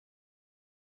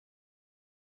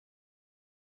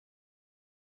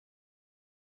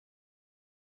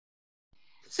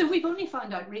So we've only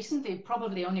found out recently,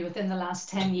 probably only within the last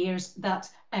 10 years, that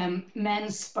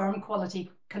men's sperm quality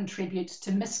contributes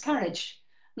to miscarriage.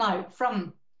 Now,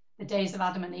 from the days of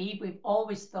Adam and Eve, we've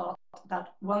always thought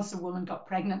that once a woman got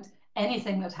pregnant,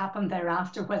 anything that happened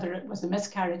thereafter, whether it was a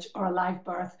miscarriage or a live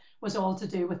birth, was all to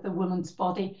do with the woman's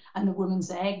body and the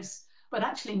woman's eggs. But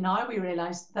actually now we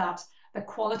realise that the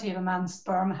quality of a man's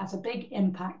sperm has a big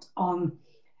impact on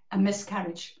a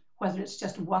miscarriage, whether it's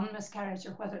just one miscarriage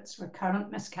or whether it's recurrent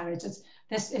miscarriages.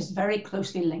 This is very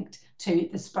closely linked to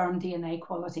the sperm DNA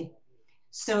quality.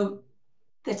 So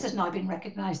this has now been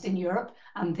recognised in Europe,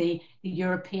 and the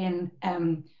European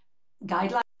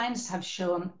guidelines have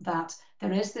shown that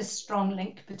there is this strong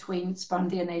link between sperm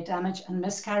DNA damage and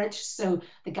miscarriage. So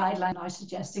the guideline now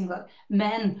suggesting that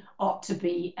men ought to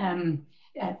be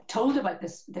told about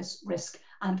this risk,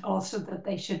 and also that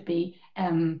they should be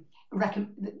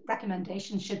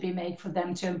recommendations should be made for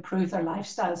them to improve their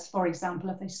lifestyles. For example,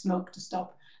 if they smoke, to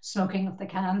stop smoking if they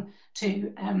can,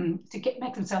 to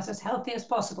make themselves as healthy as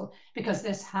possible, because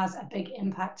this has a big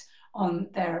impact on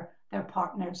their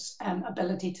partner's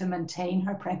ability to maintain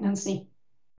her pregnancy.